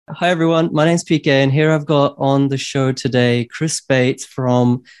Hi, everyone. My name's PK, and here I've got on the show today Chris Bates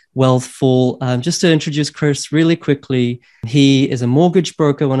from Wealthful. Just to introduce Chris really quickly, he is a mortgage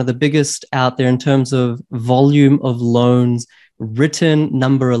broker, one of the biggest out there in terms of volume of loans, written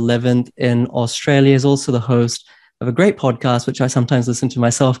number 11th in Australia. Is also the host of a great podcast, which I sometimes listen to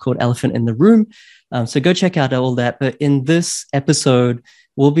myself, called Elephant in the Room. So go check out all that. But in this episode,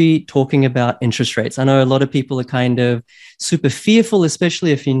 we'll be talking about interest rates. I know a lot of people are kind of super fearful,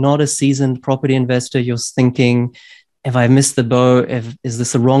 especially if you're not a seasoned property investor. You're thinking, have I missed the boat? Is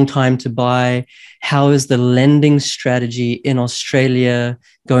this the wrong time to buy? How is the lending strategy in Australia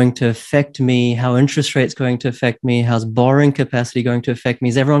going to affect me? How interest rates going to affect me? How's borrowing capacity going to affect me?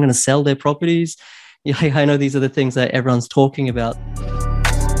 Is everyone going to sell their properties? Yeah, I know these are the things that everyone's talking about.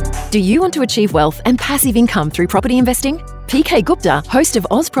 Do you want to achieve wealth and passive income through property investing? PK Gupta, host of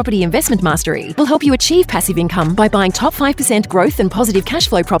Oz Property Investment Mastery, will help you achieve passive income by buying top 5% growth and positive cash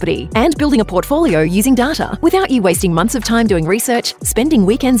flow property and building a portfolio using data without you wasting months of time doing research, spending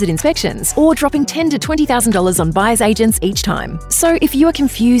weekends at inspections, or dropping $10,000 to $20,000 on buyer's agents each time. So if you are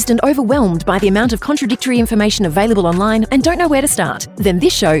confused and overwhelmed by the amount of contradictory information available online and don't know where to start, then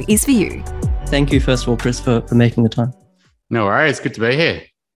this show is for you. Thank you, first of all, Chris, for making the time. No worries. Good to be here.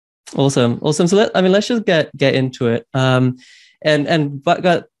 Awesome. So let's just get into it. But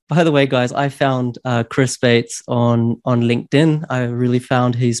by the way, guys, I found Chris Bates on LinkedIn. I really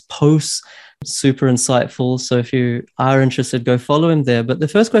found his posts super insightful. So if you are interested, go follow him there. But the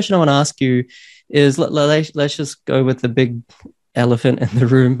first question I want to ask you is, let's just go with the big elephant in the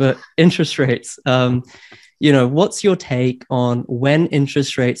room, but interest rates. What's your take on when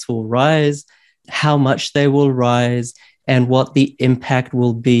interest rates will rise, how much they will rise, and what the impact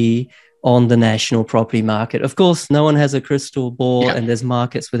will be on the national property market? Of course, no one has a crystal ball, and there's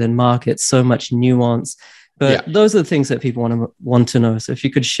markets within markets, so much nuance. But those are the things that people want to know. So if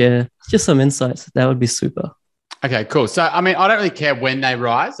you could share just some insights, that would be super. Okay, cool. So, I don't really care when they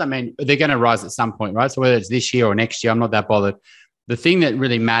rise. They're going to rise at some point, right? So whether it's this year or next year, I'm not that bothered. The thing that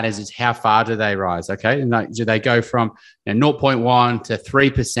really matters is how far do they rise, okay? And do they go from 0.1 to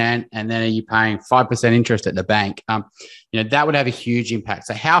 3%, and then are you paying 5% interest at the bank? That would have a huge impact.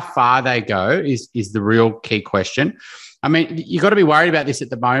 So how far they go is the real key question. You got to be worried about this at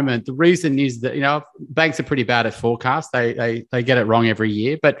the moment. The reason is that, banks are pretty bad at forecasts. They get it wrong every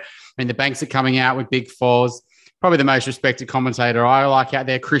year. But, the banks are coming out with big fours. Probably the most respected commentator I like out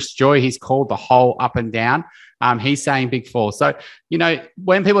there, Chris Joy, he's called the whole up and down. He's saying big fall. So,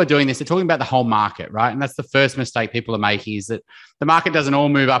 when people are doing this, they're talking about the whole market, right? And that's the first mistake people are making, is that the market doesn't all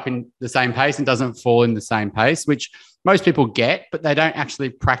move up in the same pace and doesn't fall in the same pace, which most people get, but they don't actually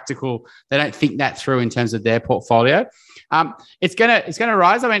they don't think that through in terms of their portfolio. It's gonna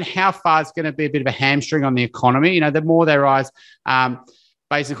rise. How far it's going to be a bit of a hamstring on the economy. The more they rise,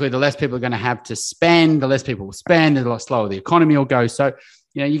 basically the less people are going to have to spend, the less people will spend, the slower the economy will go. So,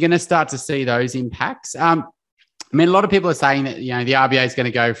 you're going to start to see those impacts. A lot of people are saying that, the RBA is going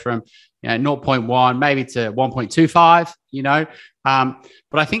to go from, 0.1 maybe to 1.25,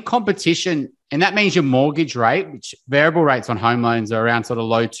 but I think competition, and that means your mortgage rate, which variable rates on home loans are around sort of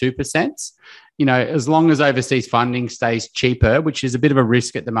low 2%, as long as overseas funding stays cheaper, which is a bit of a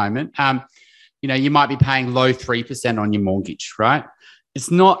risk at the moment, you might be paying low 3% on your mortgage, right? It's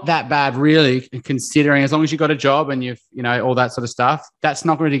not that bad, really, considering as long as you've got a job and you've, all that sort of stuff, that's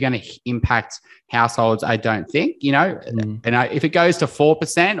not really going to impact households, I don't think, And if it goes to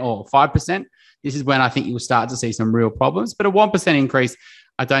 4% or 5%, this is when I think you'll start to see some real problems. But a 1% increase,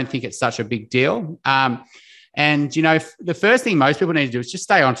 I don't think it's such a big deal. The first thing most people need to do is just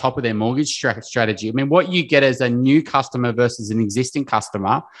stay on top of their mortgage strategy. What you get as a new customer versus an existing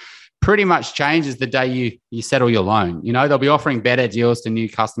customer pretty much changes the day you settle your loan. They'll be offering better deals to new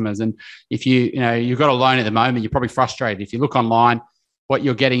customers. And if you've got a loan at the moment, you're probably frustrated. If you look online, what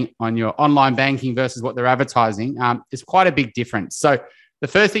you're getting on your online banking versus what they're advertising, is quite a big difference. So the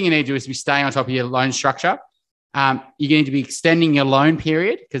first thing you need to do is be staying on top of your loan structure. You're going to be extending your loan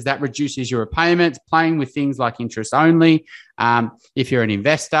period because that reduces your repayments, playing with things like interest only, if you're an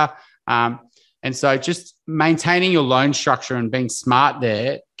investor. And so just maintaining your loan structure and being smart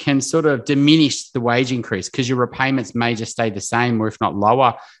there can sort of diminish the wage increase because your repayments may just stay the same or if not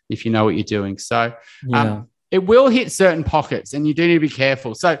lower if you know what you're doing. So it will hit certain pockets and you do need to be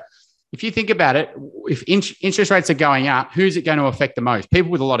careful. So if you think about it, if interest rates are going up, who's it going to affect the most? People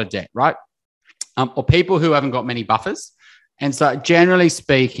with a lot of debt, right? Or people who haven't got many buffers. And so generally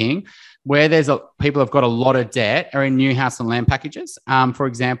speaking, where people have got a lot of debt are in new house and land packages, for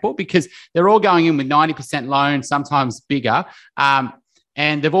example, because they're all going in with 90% loans, sometimes bigger, and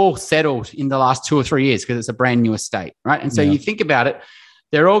they've all settled in the last 2 or 3 years because it's a brand new estate, right? And so you think about it,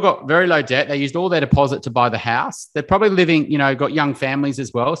 They're all got very low debt. They used all their deposit to buy the house. They're probably living, got young families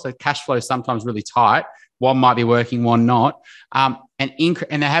as well. So cash flow is sometimes really tight. One might be working, one not. And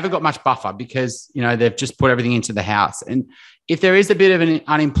they haven't got much buffer because, they've just put everything into the house. And if there is a bit of an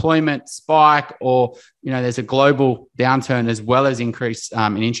unemployment spike or, there's a global downturn as well as increase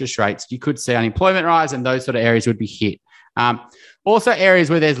in interest rates, you could see unemployment rise and those sort of areas would be hit. Also areas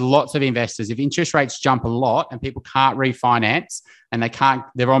where there's lots of investors. If interest rates jump a lot and people can't refinance and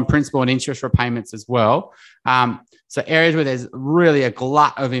they're on principal and interest repayments as well. So areas where there's really a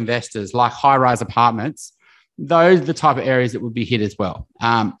glut of investors like high-rise apartments, those are the type of areas that would be hit as well.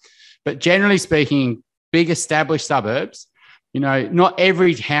 But generally speaking, big established suburbs, not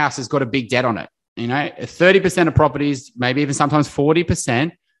every house has got a big debt on it. 30% of properties, maybe even sometimes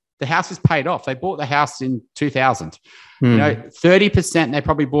 40%, the house is paid off. They bought the house in 2000. 30% they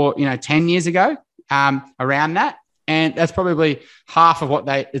probably bought, 10 years ago, around that. And that's probably half of what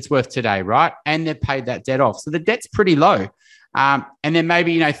it's worth today, right? And they've paid that debt off. So the debt's pretty low. And then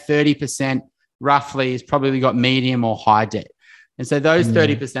maybe, 30% roughly is probably got medium or high debt. And so those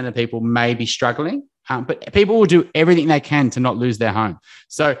 30% of people may be struggling, but people will do everything they can to not lose their home.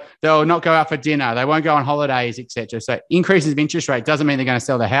 So they'll not go out for dinner. They won't go on holidays, etc. So increases of interest rate doesn't mean they're going to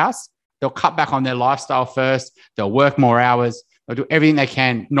sell the house. They'll cut back on their lifestyle first. They'll work more hours. They'll do everything they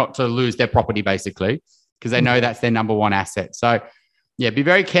can not to lose their property, basically, because they know that's their number one asset. So, yeah, be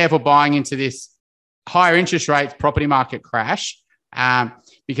very careful buying into this higher interest rates property market crash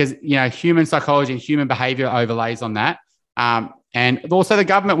because, human psychology and human behavior overlays on that. And also the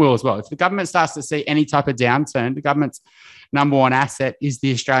government will as well. If the government starts to see any type of downturn, the government's number one asset is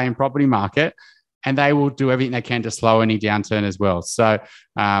the Australian property market, and they will do everything they can to slow any downturn as well. So,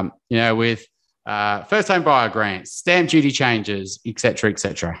 with first-time buyer grants, stamp duty changes, et cetera, et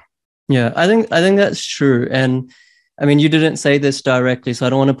cetera. Yeah, I think that's true. And I mean, you didn't say this directly, so I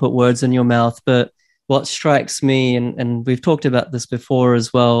don't want to put words in your mouth, but what strikes me, and we've talked about this before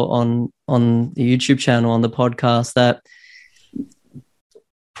as well on the YouTube channel, on the podcast, that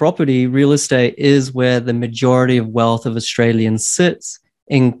property, real estate is where the majority of wealth of Australians sits,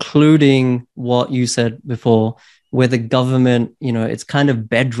 including what you said before, where the government, it's kind of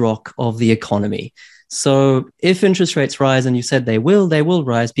bedrock of the economy. So if interest rates rise, and you said they will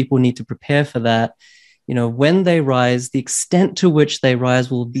rise, people need to prepare for that. When they rise, the extent to which they rise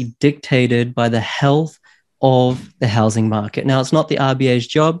will be dictated by the health of the housing market. Now, it's not the RBA's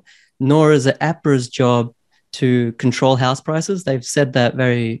job, nor is it APRA's job to control house prices. They've said that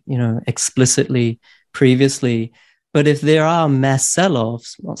very, explicitly previously. But if there are mass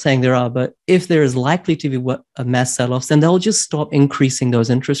sell-offs, I'm not saying there are, but if there is likely to be a mass sell-offs, then they'll just stop increasing those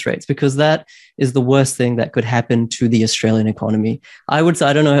interest rates, because that is the worst thing that could happen to the Australian economy. I would say,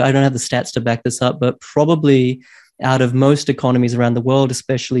 I don't know, I don't have the stats to back this up, but probably out of most economies around the world,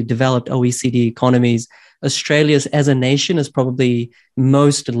 especially developed OECD economies, Australia as a nation is probably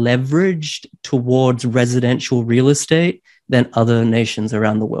most leveraged towards residential real estate than other nations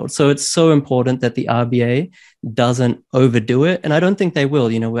around the world. So it's so important that the RBA doesn't overdo it. And I don't think they will.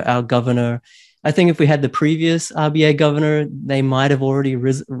 Our governor, I think if we had the previous RBA governor, they might have already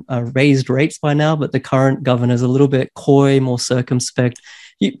raised rates by now, but the current governor is a little bit coy, more circumspect.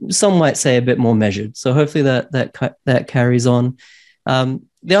 Some might say a bit more measured. So hopefully that carries on.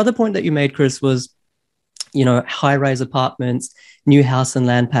 The other point that you made, Chris, was, high-rise apartments, new house and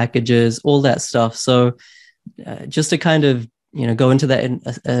land packages, all that stuff. So just to kind of, go into that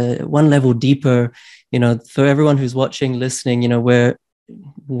in one level deeper, for everyone who's watching, listening,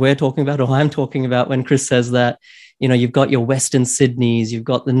 we're talking about, or I'm talking about when Chris says that, you've got your Western Sydneys, you've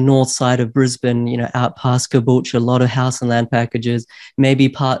got the north side of Brisbane, out past Caboolture, a lot of house and land packages, maybe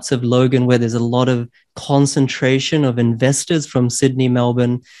parts of Logan where there's a lot of concentration of investors from Sydney,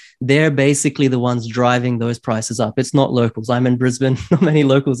 Melbourne. They're basically the ones driving those prices up. It's not locals. I'm in Brisbane. Not many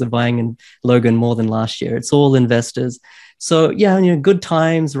locals are buying in Logan more than last year. It's all investors. So yeah, good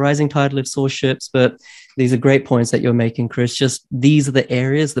times, rising tide lifts all ships, but these are great points that you're making, Chris. Just these are the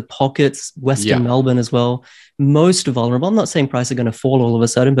areas, the pockets, Western Melbourne as well, most vulnerable. I'm not saying prices are going to fall all of a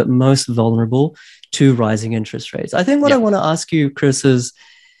sudden, but most vulnerable to rising interest rates. I think what I want to ask you, Chris, is,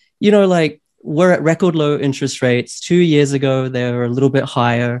 we're at record low interest rates. 2 years ago, they were a little bit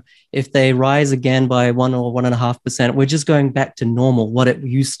higher. If they rise again by 1 or 1.5%, we're just going back to normal, what it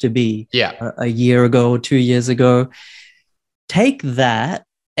used to be a year ago or 2 years ago. Take that,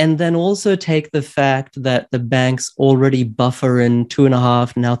 and then also take the fact that the banks already buffer in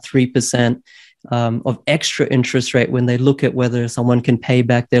 2.5%, now 3% of extra interest rate when they look at whether someone can pay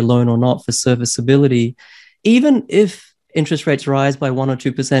back their loan or not for serviceability. Even if interest rates rise by 1 or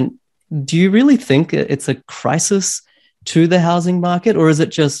 2%, do you really think it's a crisis to the housing market, or is it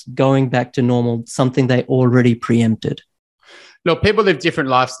just going back to normal, something they already preempted? Look, people live different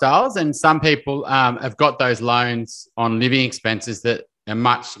lifestyles, and some people have got those loans on living expenses that are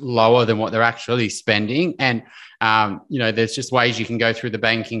much lower than what they're actually spending. And, there's just ways you can go through the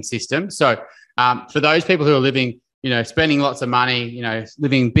banking system. So for those people who are living, spending lots of money,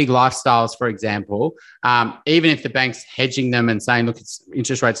 living big lifestyles, for example, even if the bank's hedging them and saying, look, it's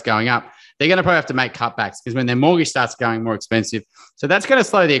interest rates going up, they're going to probably have to make cutbacks because when their mortgage starts going more expensive, so that's going to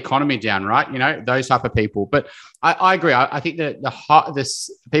slow the economy down, right? Those type of people. But I agree. I think that the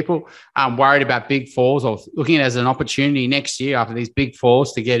people worried about big falls or looking at it as an opportunity next year after these big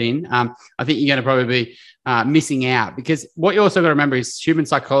falls to get in, I think you're going to probably be missing out, because what you also got to remember is human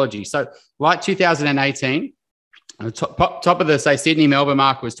psychology. So like 2018, top of the, say, Sydney-Melbourne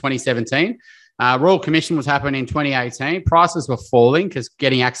market was 2017. Royal Commission was happening in 2018. Prices were falling because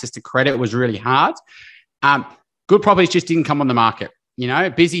getting access to credit was really hard. Good properties just didn't come on the market.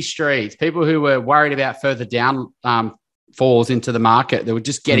 Busy streets, people who were worried about further down falls into the market, they were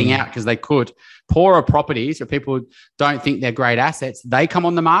just getting out because they could. Poorer properties, or people who don't think they're great assets, they come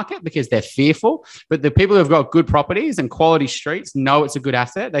on the market because they're fearful. But the people who've got good properties and quality streets know it's a good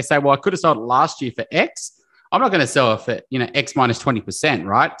asset. They say, well, I could have sold it last year for X. I'm not going to sell it for, X minus 20%,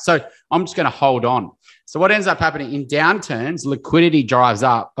 right? So I'm just going to hold on. So what ends up happening in downturns, liquidity drives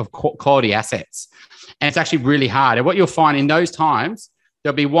up of quality assets. And it's actually really hard. And what you'll find in those times,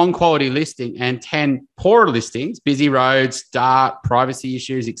 there'll be one quality listing and 10 poorer listings, busy roads, dark, privacy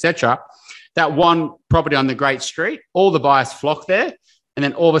issues, etc. That one property on the great street, all the buyers flock there. And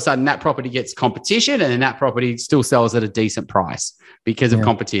then all of a sudden that property gets competition, and then that property still sells at a decent price because of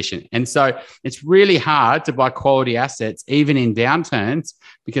competition. And so it's really hard to buy quality assets, even in downturns,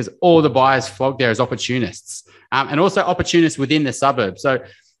 because all the buyers flock there as opportunists, and also opportunists within the suburbs. So,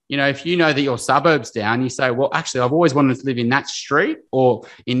 if you know that your suburb's down, you say, well, actually, I've always wanted to live in that street or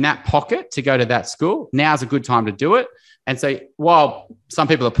in that pocket to go to that school. Now's a good time to do it. And so while some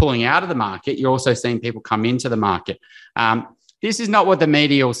people are pulling out of the market, you're also seeing people come into the market. This is not what the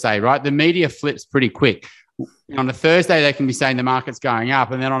media will say, right? The media flips pretty quick. On a Thursday, they can be saying the market's going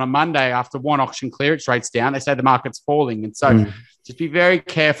up. And then on a Monday, after one auction clearance rate's down, they say the market's falling. And so just be very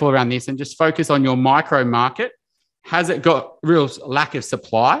careful around this and just focus on your micro market. Has it got real lack of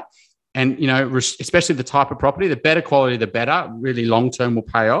supply? And, especially the type of property, the better quality, the better, really long-term will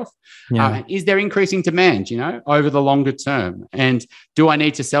pay off. Yeah. Is there increasing demand, over the longer term? And do I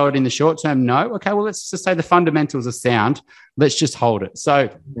need to sell it in the short term? No. Okay, well, let's just say the fundamentals are sound. Let's just hold it. So,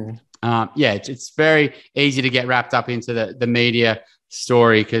 it's very easy to get wrapped up into the media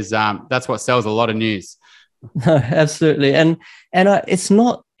story because that's what sells a lot of news. No, absolutely. And it's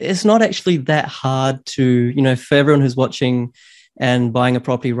not actually that hard to, for everyone who's watching and buying a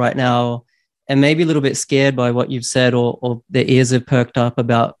property right now and maybe a little bit scared by what you've said, or their ears have perked up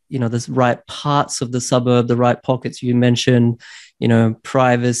about, the right parts of the suburb, the right pockets you mentioned,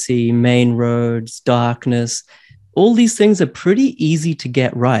 privacy, main roads, darkness. All these things are pretty easy to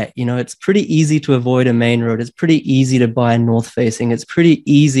get right. It's pretty easy to avoid a main road. It's pretty easy to buy north facing. It's pretty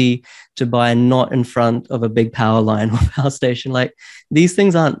easy to buy not in front of a big power line or power station. Like, these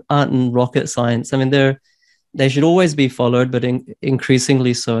things aren't rocket science. I mean, they should always be followed, but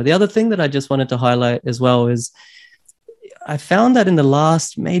increasingly so. The other thing that I just wanted to highlight as well is I found that in the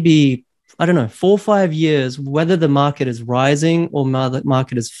last maybe, 4 or 5 years, whether the market is rising or the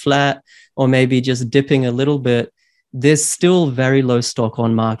market is flat or maybe just dipping a little bit, there's still very low stock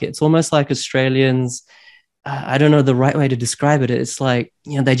on market. It's almost like Australians, I don't know the right way to describe it. It's like,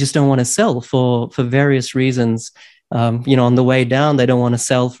 they just don't want to sell for various reasons. On the way down, they don't want to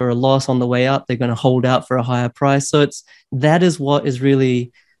sell for a loss. On the way up, they're going to hold out for a higher price. So that is what is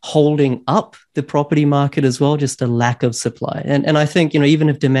really holding up the property market as well, just a lack of supply. And I think, even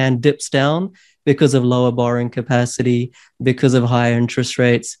if demand dips down because of lower borrowing capacity, because of higher interest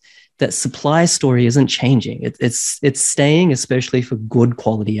rates, that supply story isn't changing. It's staying, especially for good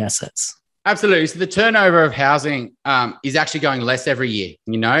quality assets. Absolutely. So the turnover of housing is actually going less every year,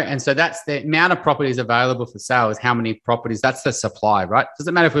 and so that's the amount of properties available for sale is how many properties. That's the supply, right?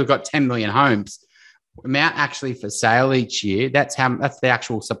 Doesn't matter if we've got 10 million homes. Amount actually for sale each year, that's the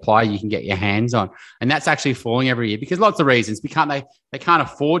actual supply you can get your hands on. And that's actually falling every year because lots of reasons. They can't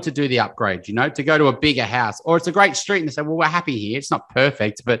afford to do the upgrade, to go to a bigger house, or it's a great street and they say, well, we're happy here. It's not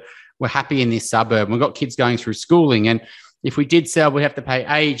perfect, but we're happy in this suburb. We've got kids going through schooling. And if we did sell, we'd have to pay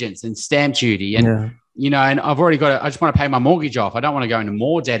agents and stamp duty. And, and I just want to pay my mortgage off. I don't want to go into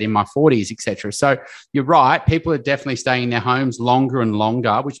more debt in my 40s, etc. So you're right. People are definitely staying in their homes longer and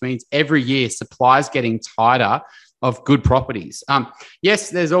longer, which means every year supply is getting tighter of good properties. Yes,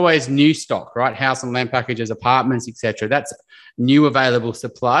 there's always new stock, right? House and land packages, apartments, etc. That's new available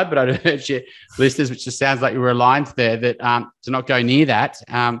supply. But I'd urge your listeners, which just sounds like you were aligned there, that to not go near that.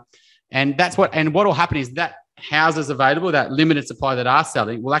 And that's what will happen is that houses available, that limited supply that are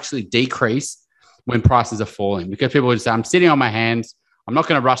selling, will actually decrease when prices are falling, because people would say, I'm sitting on my hands. I'm not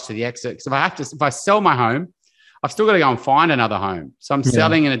going to rush to the exit. Because if I sell my home, I've still got to go and find another home. So I'm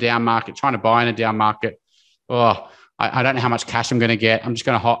selling in a down market, trying to buy in a down market. I don't know how much cash I'm going to get. I'm just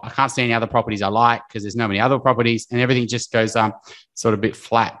going to, I can't see any other properties I like because there's no many other properties, and everything just goes sort of a bit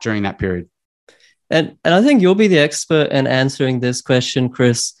flat during that period. And I think you'll be the expert in answering this question,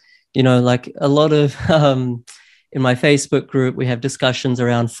 Chris. You know, like a lot of, in my Facebook group, we have discussions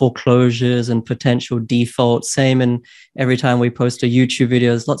around foreclosures and potential defaults. Same, and every time we post a YouTube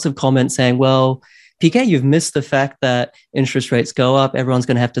video, there's lots of comments saying, well, PK, you've missed the fact that interest rates go up. Everyone's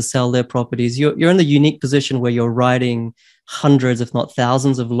going to have to sell their properties. You're in the unique position where you're writing hundreds, if not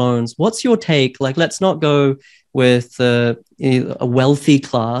thousands of loans. What's your take? Like, let's not go with a wealthy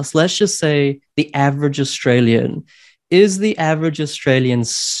class. Let's just say the average Australian. Is the average Australian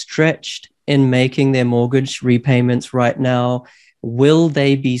stretched in making their mortgage repayments right now? Will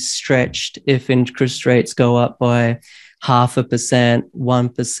they be stretched if interest rates go up by 0.5%,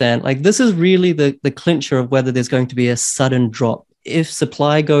 1%? Like, this is really the clincher of whether there's going to be a sudden drop. If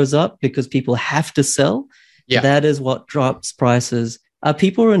supply goes up because people have to sell, that is what drops prices. Are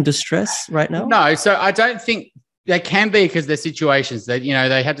people in distress right now? No, so I don't think they can be, because there's situations that, you know,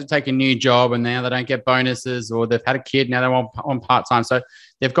 they had to take a new job and now they don't get bonuses, or they've had a kid, now they're on part-time. So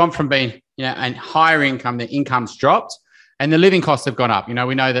they've gone from being, you know, and higher income, their income's dropped, and the living costs have gone up. You know,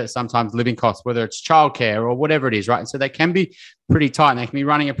 we know that sometimes living costs, whether it's childcare or whatever it is, right? And so they can be pretty tight, and they can be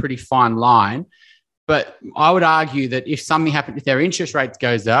running a pretty fine line. But I would argue that if something happened, if their interest rate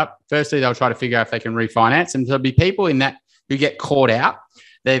goes up, firstly, they'll try to figure out if they can refinance. And there'll be people in that who get caught out.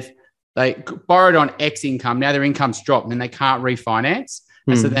 They borrowed on X income. Now their income's dropped and then they can't refinance.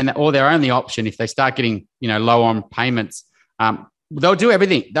 And so then, or their only option, if they start getting, you know, low on payments, they'll do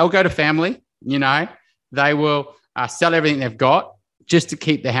everything. They'll go to family, you know, they will sell everything they've got just to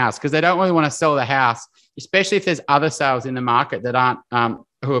keep the house, because they don't really want to sell the house, especially if there's other sales in the market that aren't,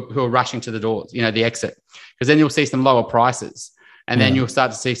 who are rushing to the doors, you know, the exit, because then you'll see some lower prices. And then you'll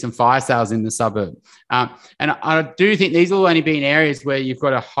start to see some fire sales in the suburb. And I do think these will only be in areas where you've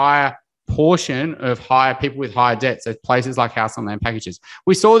got a higher portion of higher people with higher debt. So places like house and land packages.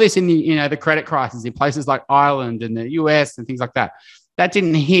 We saw this in the, you know, the credit crisis in places like Ireland and the US and things like that. That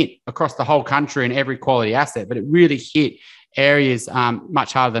didn't hit across the whole country in every quality asset, but it really hit areas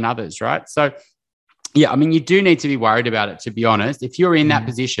much harder than others, right? So, yeah, I mean, you do need to be worried about it, to be honest. If you're in that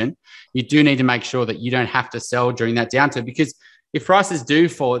position, you do need to make sure that you don't have to sell during that downturn, because if prices do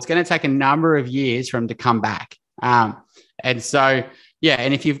fall, it's going to take a number of years for them to come back. And so, yeah,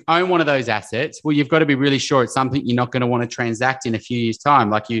 and if you own one of those assets, well, you've got to be really sure it's something you're not going to want to transact in a few years' time.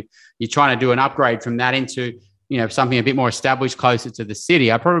 Like you're trying to do an upgrade from that into, you know, something a bit more established closer to the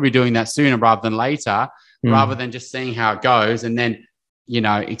city. I'd probably be doing that sooner rather than later, rather than just seeing how it goes and then, you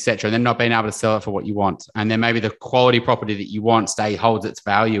know, et cetera, and then not being able to sell it for what you want. And then maybe the quality property that you want holds its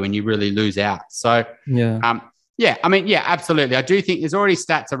value and you really lose out. So, yeah, I mean, yeah, absolutely. I do think there's already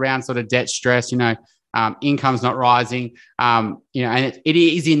stats around sort of debt stress, you know, income's not rising, you know, and it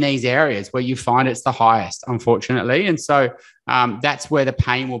is in these areas where you find it's the highest, unfortunately. And so that's where the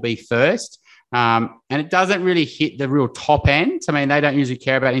pain will be first. And it doesn't really hit the real top end. I mean, they don't usually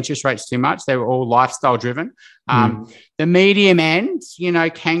care about interest rates too much. They were all lifestyle driven. The medium end, you know,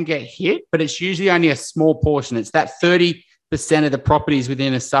 can get hit, but it's usually only a small portion. It's that 30% of the properties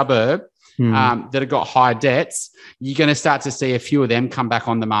within a suburb that have got high debts. You're going to start to see a few of them come back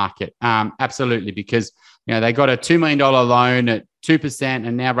on the market. Absolutely. Because, you know, they got a $2 million loan at 2%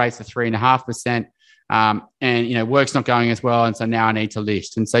 and now rates are 3.5%. And, you know, work's not going as well. And so now I need to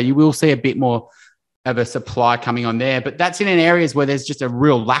list. And so you will see a bit more of a supply coming on there, but that's in areas where there's just a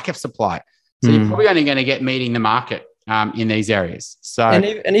real lack of supply. So you're probably only going to get meeting the market in these areas. So,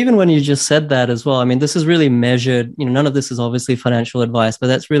 and even when you just said that as well, I mean, this is really measured, you know, none of this is obviously financial advice, but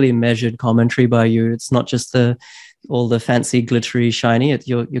that's really measured commentary by you. It's not just all the fancy, glittery, shiny.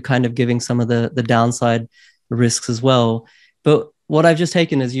 You're kind of giving some of the downside risks as well. But what I've just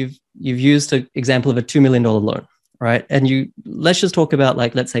taken is you've used an example of a $2 million loan, right? And let's just talk about,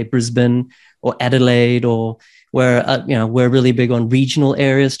 like, let's say Brisbane or Adelaide, or where, you know, we're really big on regional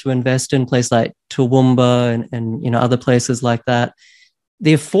areas to invest in, places like Toowoomba and, you know, other places like that.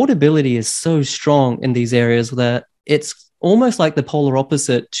 The affordability is so strong in these areas that it's almost like the polar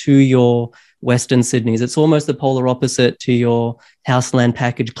opposite to your Western Sydney's. It's almost the polar opposite to your house land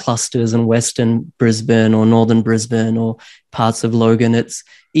package clusters in Western Brisbane or Northern Brisbane or parts of Logan. It's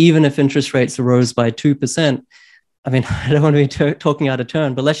even if interest rates rose by 2%. I mean, I don't want to be talking out of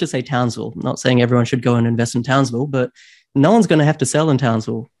turn, but let's just say Townsville. I'm not saying everyone should go and invest in Townsville, but no one's going to have to sell in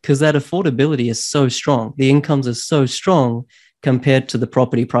Townsville because that affordability is so strong. The incomes are so strong compared to the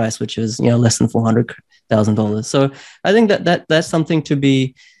property price, which is, less than $400,000. So I think that's something to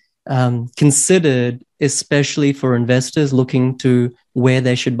be considered, especially for investors looking to where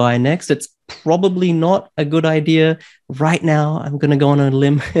they should buy next. It's probably not a good idea right now. I'm going to go on a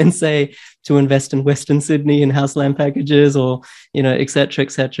limb and say to invest in Western Sydney and house land packages or, et cetera,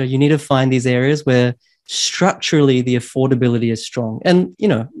 et cetera. You need to find these areas where structurally the affordability is strong. And,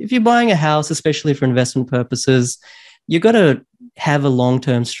 if you're buying a house, especially for investment purposes, you got to have a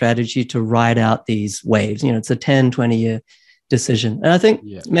long-term strategy to ride out these waves. It's a 10, 20-year decision. And I think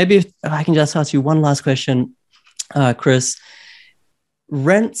maybe if I can just ask you one last question, Chris.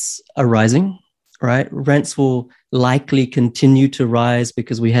 Rents are rising, right? Rents will likely continue to rise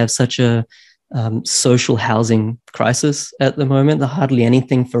because we have such a social housing crisis at the moment. There's hardly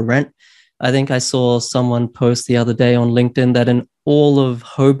anything for rent. I think I saw someone post the other day on LinkedIn that in all of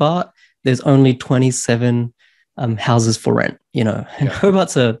Hobart, there's only 27 houses for rent, and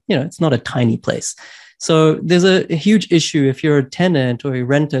Hobart's it's not a tiny place. So there's a huge issue. If you're a tenant or a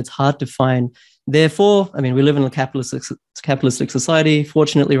renter, it's hard to find. Therefore, I mean, we live in a capitalistic society,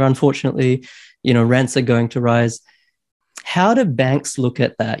 fortunately or unfortunately, rents are going to rise. How do banks look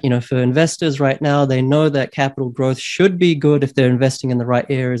at that? For investors right now, they know that capital growth should be good if they're investing in the right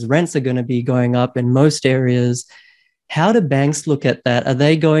areas. Rents are going to be going up in most areas. How do banks look at that? Are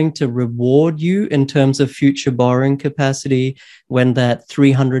they going to reward you in terms of future borrowing capacity when that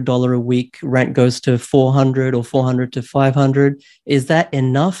 $300 a week rent goes to $400 or $400 to $500? Is that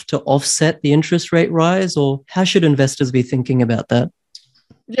enough to offset the interest rate rise, or how should investors be thinking about that?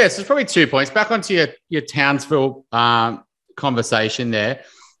 Yes, there's probably 2 points. Back onto your Townsville conversation there.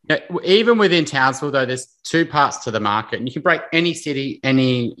 Even within Townsville, though, there's two parts to the market, and you can break any city,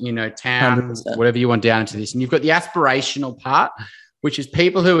 any town, 100%. Whatever you want down into this. And you've got the aspirational part, which is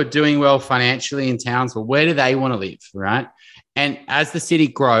people who are doing well financially in Townsville. Where do they want to live, right? And as the city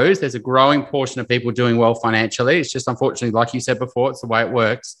grows, there's a growing portion of people doing well financially. It's just unfortunately, like you said before, it's the way it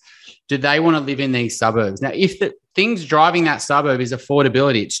works. Do they want to live in these suburbs? Now, if the things driving that suburb is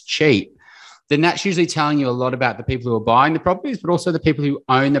affordability, it's cheap, then that's usually telling you a lot about the people who are buying the properties, but also the people who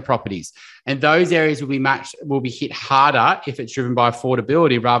own the properties. And those areas will be hit harder if it's driven by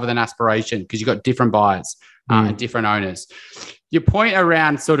affordability rather than aspiration, because you've got different buyers and different owners. Your point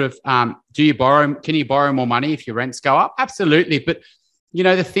around sort of, can you borrow more money if your rents go up? Absolutely. But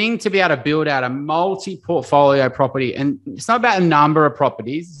the thing to be able to build out a multi-portfolio property, and it's not about a number of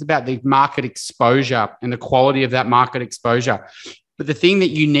properties, it's about the market exposure and the quality of that market exposure. But the thing that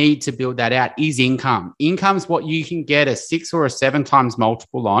you need to build that out is income. Income's what you can get a 6 or a 7 times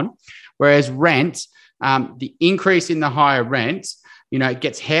multiple on, whereas rent, the increase in the higher rent, it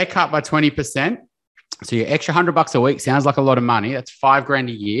gets haircut by 20%. So your extra $100 a week sounds like a lot of money. That's $5,000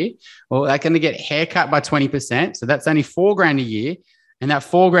 a year. Well, that's going to get haircut by 20%. So that's only $4,000 a year. And that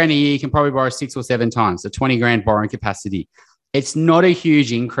 $4,000 a year, you can probably borrow 6 or 7 times. So $20,000 borrowing capacity. It's not a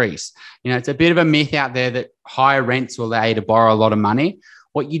huge increase. It's a bit of a myth out there that higher rents will allow you to borrow a lot of money.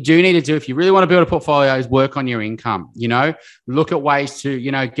 What you do need to do if you really want to build a portfolio is work on your income. Look at ways to,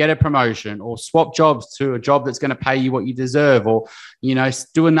 get a promotion or swap jobs to a job that's going to pay you what you deserve, or,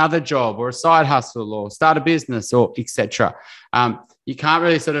 do another job or a side hustle or start a business or etc. You can't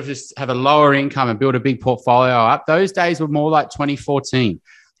really sort of just have a lower income and build a big portfolio up. Those days were more like 2014.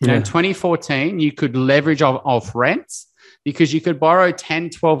 In 2014, you could leverage off rents, because you could borrow 10,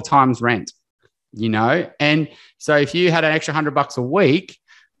 12 times rent, And so if you had an extra $100 a week,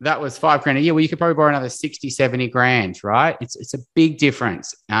 that was $5,000 a year. Well, you could probably borrow another 60, 70 grand, right? It's a big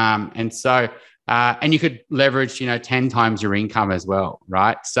difference. And you could leverage, 10 times your income as well,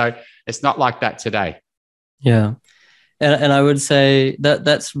 right? So it's not like that today. Yeah. And I would say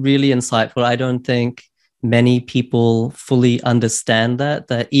that's really insightful. I don't think many people fully understand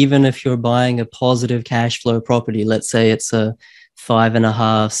that even if you're buying a positive cash flow property, let's say it's a 5.5%,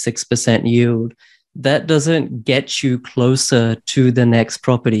 6% yield, that doesn't get you closer to the next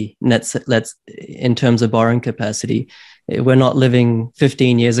property. Let's in terms of borrowing capacity. We're not living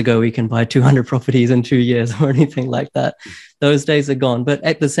 15 years ago, we can buy 200 properties in 2 years or anything like that. Those days are gone. But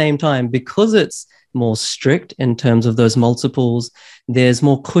at the same time, because it's more strict in terms of those multiples, there's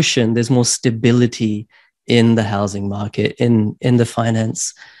more cushion, there's more stability in the housing market, in the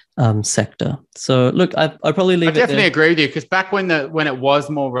finance sector. So look, I probably leave I it definitely there. agree with you, because back when it was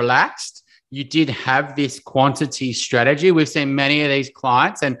more relaxed, you did have this quantity strategy. We've seen many of these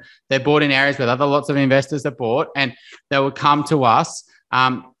clients, and they're bought in areas with other lots of investors that bought, and they would come to us.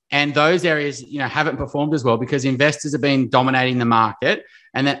 And those areas, haven't performed as well because investors have been dominating the market.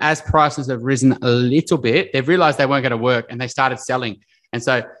 And then as prices have risen a little bit, they've realized they weren't going to work and they started selling. And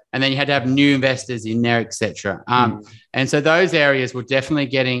then you had to have new investors in there, etc. And so those areas were definitely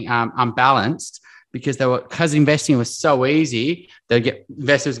getting unbalanced because investing was so easy.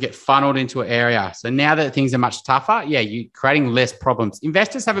 Investors get funneled into an area. So now that things are much tougher, you're creating less problems.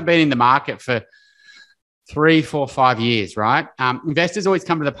 Investors haven't been in the market for 3, 4, 5 years, right? Investors always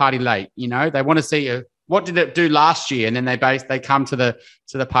come to the party late. They want to see what did it do last year, and then they come to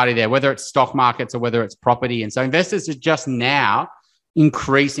the party there, whether it's stock markets or whether it's property. And so investors are just now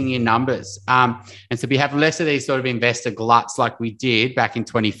increasing in numbers. And so we have less of these sort of investor gluts like we did back in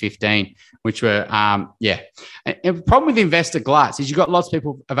 2015, which were, And the problem with investor gluts is you've got lots of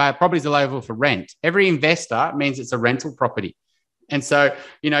people about properties available for rent. Every investor means it's a rental property. And so,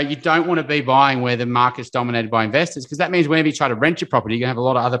 you don't want to be buying where the market's dominated by investors, because that means whenever you try to rent your property, you're going to have a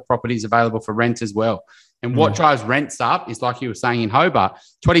lot of other properties available for rent as well. And what drives rents up is, like you were saying in Hobart,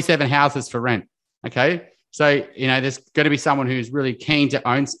 27 houses for rent. Okay. So, there's going to be someone who's really keen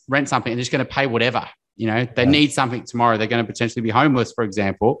to rent something and just going to pay whatever. They need something tomorrow. They're going to potentially be homeless, for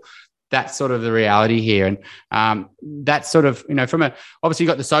example. That's sort of the reality here. And that's sort of, obviously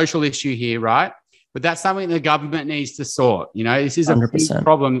you've got the social issue here, right? But that's something the government needs to sort. This is a 100%. big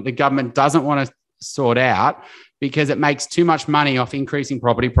problem that the government doesn't want to sort out, because it makes too much money off increasing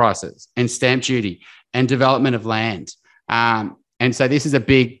property prices and stamp duty and development of land. And so this is a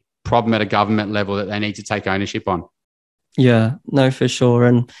big problem at a government level that they need to take ownership on. Yeah, no, for sure.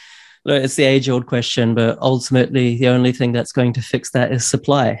 And look, it's the age-old question, but ultimately the only thing that's going to fix that is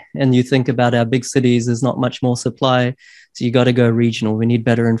supply. And you think about our big cities, there's not much more supply. So you got to go regional. We need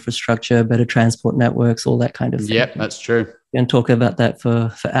better infrastructure, better transport networks, all that kind of thing. Yep, that's true. And talk about that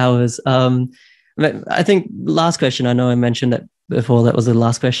for hours. I think last question, I know I mentioned that before, that was the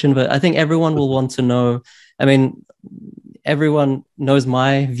last question, but I think everyone will want to know, everyone knows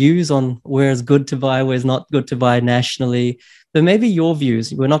my views on where it's good to buy, where it's not good to buy nationally, but maybe your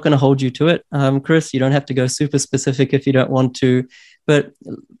views. We're not going to hold you to it. Chris, you don't have to go super specific if you don't want to, but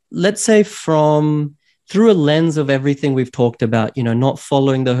let's say through a lens of everything we've talked about, not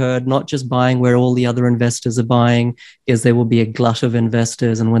following the herd, not just buying where all the other investors are buying, because there will be a glut of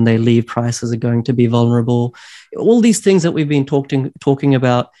investors, and when they leave, prices are going to be vulnerable. All these things that we've been talking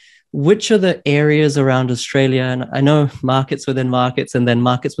about, which are the areas around Australia? And I know markets within markets, and then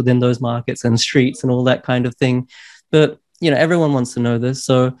markets within those markets, and streets and all that kind of thing. But, everyone wants to know this.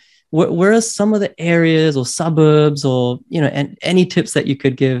 So where are some of the areas or suburbs or, and any tips that you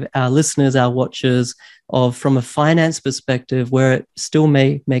could give our listeners, our watchers, from a finance perspective, where it still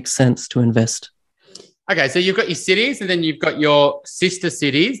may make sense to invest? Okay, so you've got your cities, and then you've got your sister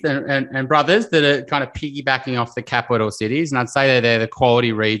cities and brothers that are kind of piggybacking off the capital cities. And I'd say they're the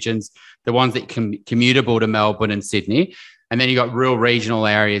quality regions, the ones that can commutable to Melbourne and Sydney. And then you've got real regional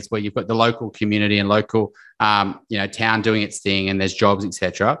areas where you've got the local community and local, town doing its thing, and there's jobs,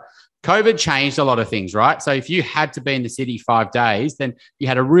 etc. COVID changed a lot of things, right? So if you had to be in the city 5 days, then you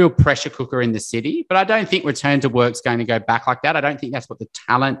had a real pressure cooker in the city. But I don't think return to work is going to go back like that. I don't think that's what the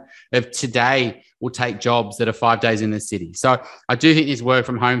talent of today will take, jobs that are 5 days in the city. So I do think this work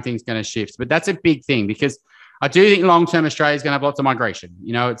from home thing is going to shift. But that's a big thing, because I do think long-term Australia is going to have lots of migration.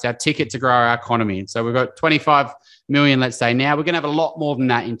 It's our ticket to grow our economy. And so we've got 25 million, let's say now. We're going to have a lot more than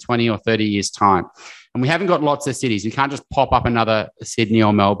that in 20 or 30 years' time. And we haven't got lots of cities. We can't just pop up another Sydney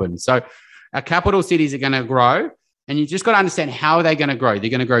or Melbourne. So our capital cities are going to grow, and you just got to understand how are they going to grow. They're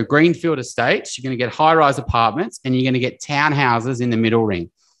going to grow greenfield estates. You're going to get high-rise apartments, and you're going to get townhouses in the middle ring,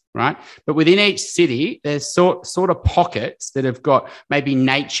 right? But within each city, there's sort of pockets that have got maybe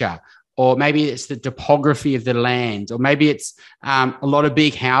nature, or maybe it's the topography of the land, or maybe it's a lot of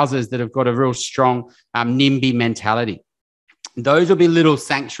big houses that have got a real strong NIMBY mentality. Those will be little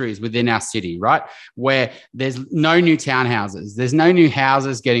sanctuaries within our city, right? Where there's no new townhouses, there's no new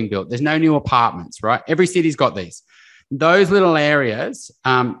houses getting built, there's no new apartments, right? Every city's got these. Those little areas,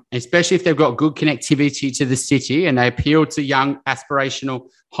 especially if they've got good connectivity to the city and they appeal to young, aspirational,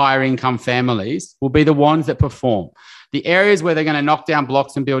 higher income families, will be the ones that perform. The areas where they're going to knock down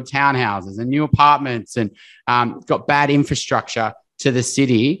blocks and build townhouses and new apartments and got bad infrastructure to the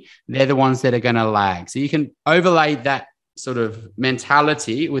city, they're the ones that are going to lag. So you can overlay that sort of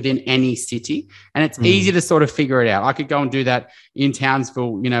mentality within any city, and it's easy to sort of figure it out. I could go and do that in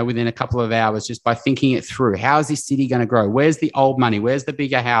Townsville, within a couple of hours, just by thinking it through. How is this city going to grow? Where's the old money? Where's the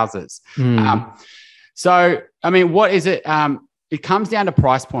bigger houses? So, I mean, what is it? It comes down to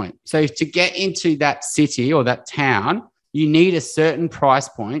price point. So to get into that city or that town, you need a certain price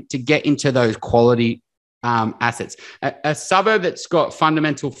point to get into those quality assets. A suburb that's got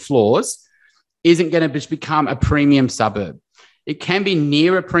fundamental flaws isn't going to just become a premium suburb. It can be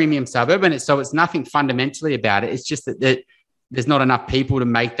near a premium suburb, and so it's nothing fundamentally about it. It's just that there's not enough people to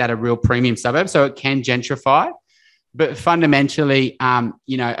make that a real premium suburb, so it can gentrify. But fundamentally,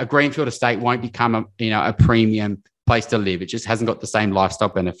 a greenfield estate won't become a premium place to live. It just hasn't got the same lifestyle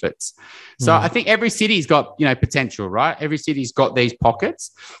benefits. So I think every city's got potential, right? Every city's got these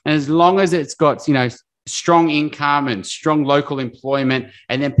pockets, and as long as it's got strong income and strong local employment,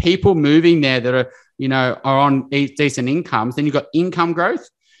 and then people moving there that are on decent incomes, then you've got income growth,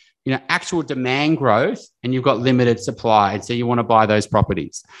 actual demand growth, and you've got limited supply. And so you want to buy those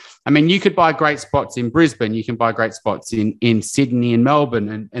properties. I mean, you could buy great spots in Brisbane, you can buy great spots in Sydney and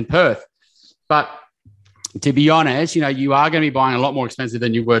Melbourne and Perth. But to be honest, you are going to be buying a lot more expensive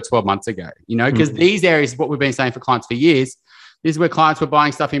than you were 12 months ago, because these areas, what we've been saying for clients for years, this is where clients were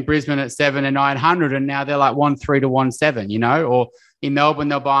buying stuff in Brisbane at 700 and 900, and now they're like 1.3 to 1.7, or in Melbourne,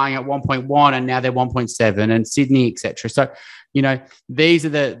 they're buying at 1.1 and now they're 1.7, and Sydney, etc. So, these are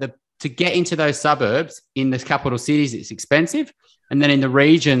the to get into those suburbs in the capital cities, it's expensive. And then in the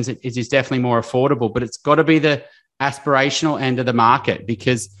regions, it is definitely more affordable, but it's got to be the aspirational end of the market,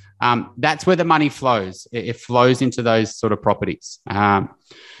 because that's where the money flows. It flows into those sort of properties.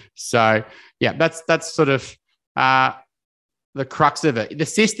 So yeah, that's sort of the crux of it. The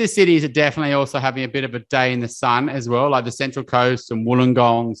sister cities are definitely also having a bit of a day in the sun as well, like the Central Coast and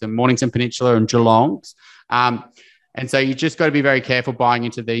Wollongongs and Mornington Peninsula and Geelongs. And so you just got to be very careful buying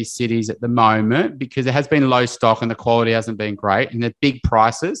into these cities at the moment, because it has been low stock and the quality hasn't been great and they're big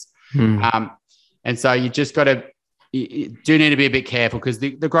prices. And so you just got to, you do need to be a bit careful, because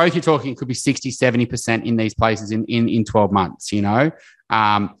the growth you're talking could be 60, 70% in these places in 12 months,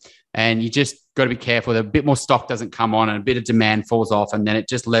 and you just got to be careful that a bit more stock doesn't come on and a bit of demand falls off, and then it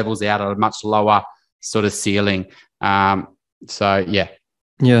just levels out at a much lower sort of ceiling. So, yeah.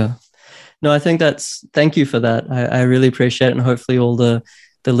 Yeah. No, I think thank you for that. I really appreciate it. And hopefully all the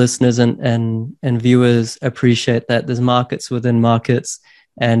listeners and viewers appreciate that there's markets within markets,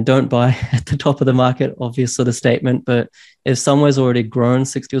 and don't buy at the top of the market, obvious sort of statement. But if somewhere's already grown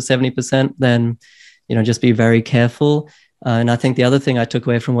 60 or 70%, then, just be very careful. And I think the other thing I took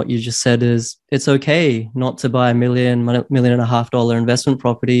away from what you just said is it's okay not to buy $1 million and a half investment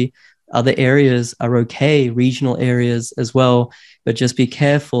property. Other areas are okay, regional areas as well, but just be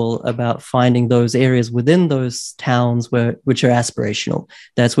careful about finding those areas within those towns which are aspirational.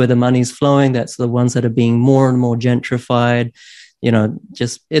 That's where the money's flowing. That's the ones that are being more and more gentrified.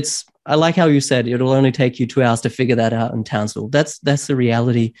 I like how you said it'll only take you 2 hours to figure that out in Townsville. That's the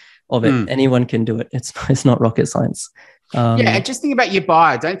reality of it. Anyone can do it. It's not rocket science. Just think about your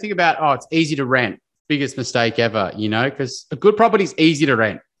buyer. Don't think about, it's easy to rent. Biggest mistake ever, because a good property is easy to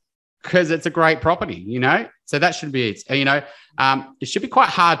rent because it's a great property, So that should be it. It should be quite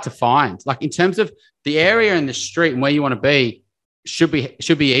hard to find. Like in terms of the area and the street and where you want to be, should be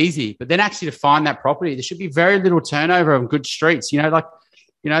easy. But then actually to find that property, there should be very little turnover on good streets.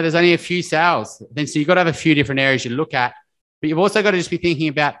 There's only a few sales. Then so you've got to have a few different areas you look at, but you've also got to just be thinking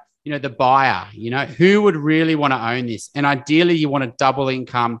about the buyer, who would really want to own this? And ideally you want a double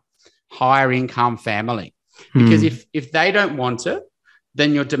income, higher income family, because if they don't want it,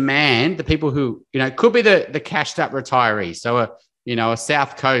 then your demand, the people who, could be the cashed up retiree. So a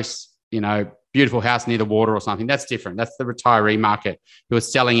South Coast, beautiful house near the water or something, that's different. That's the retiree market who are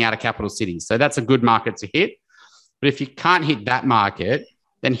selling out of capital cities. So that's a good market to hit. But if you can't hit that market,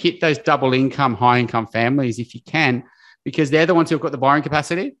 then hit those double income, high income families if you can, because they're the ones who have got the borrowing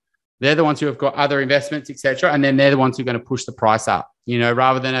capacity. They're the ones who have got other investments, et cetera. And then they're the ones who are going to push the price up,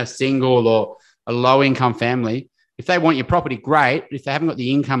 rather than a single or a low income family. If they want your property, great. But if they haven't got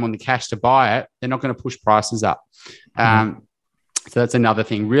the income on the cash to buy it, they're not going to push prices up. So that's another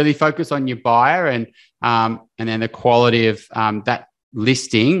thing. Really focus on your buyer and then the quality of that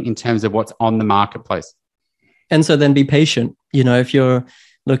listing in terms of what's on the marketplace. And so then be patient. If you're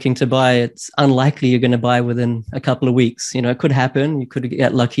looking to buy, it's unlikely you're going to buy within a couple of weeks. It could happen. You could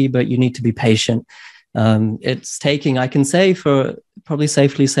get lucky, but you need to be patient. It's taking, I can say probably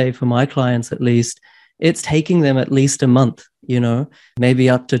safely say for my clients at least, it's taking them at least a month, maybe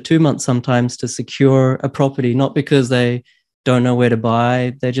up to 2 months sometimes to secure a property, not because they don't know where to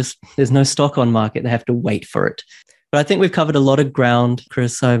buy. There's no stock on market. They have to wait for it. But I think we've covered a lot of ground,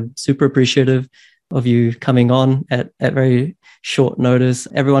 Chris. I'm super appreciative of you coming on at very short notice.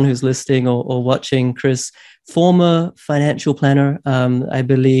 Everyone who's listening or watching, Chris, former financial planner, I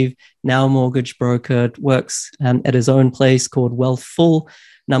believe, now mortgage broker, works at his own place called Wealthful,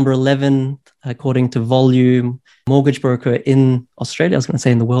 number 11, according to Volume, mortgage broker in Australia. I was going to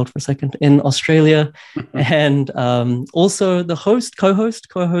say in the world for a second, in Australia. And also the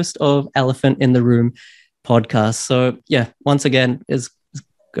co-host of Elephant in the Room podcast. So yeah, once again, it's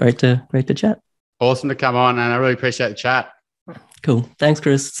great to chat. Awesome to come on, and I really appreciate the chat. Cool. Thanks,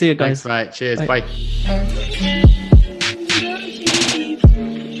 Chris. See you guys. Thanks, mate. Cheers. Bye. Bye.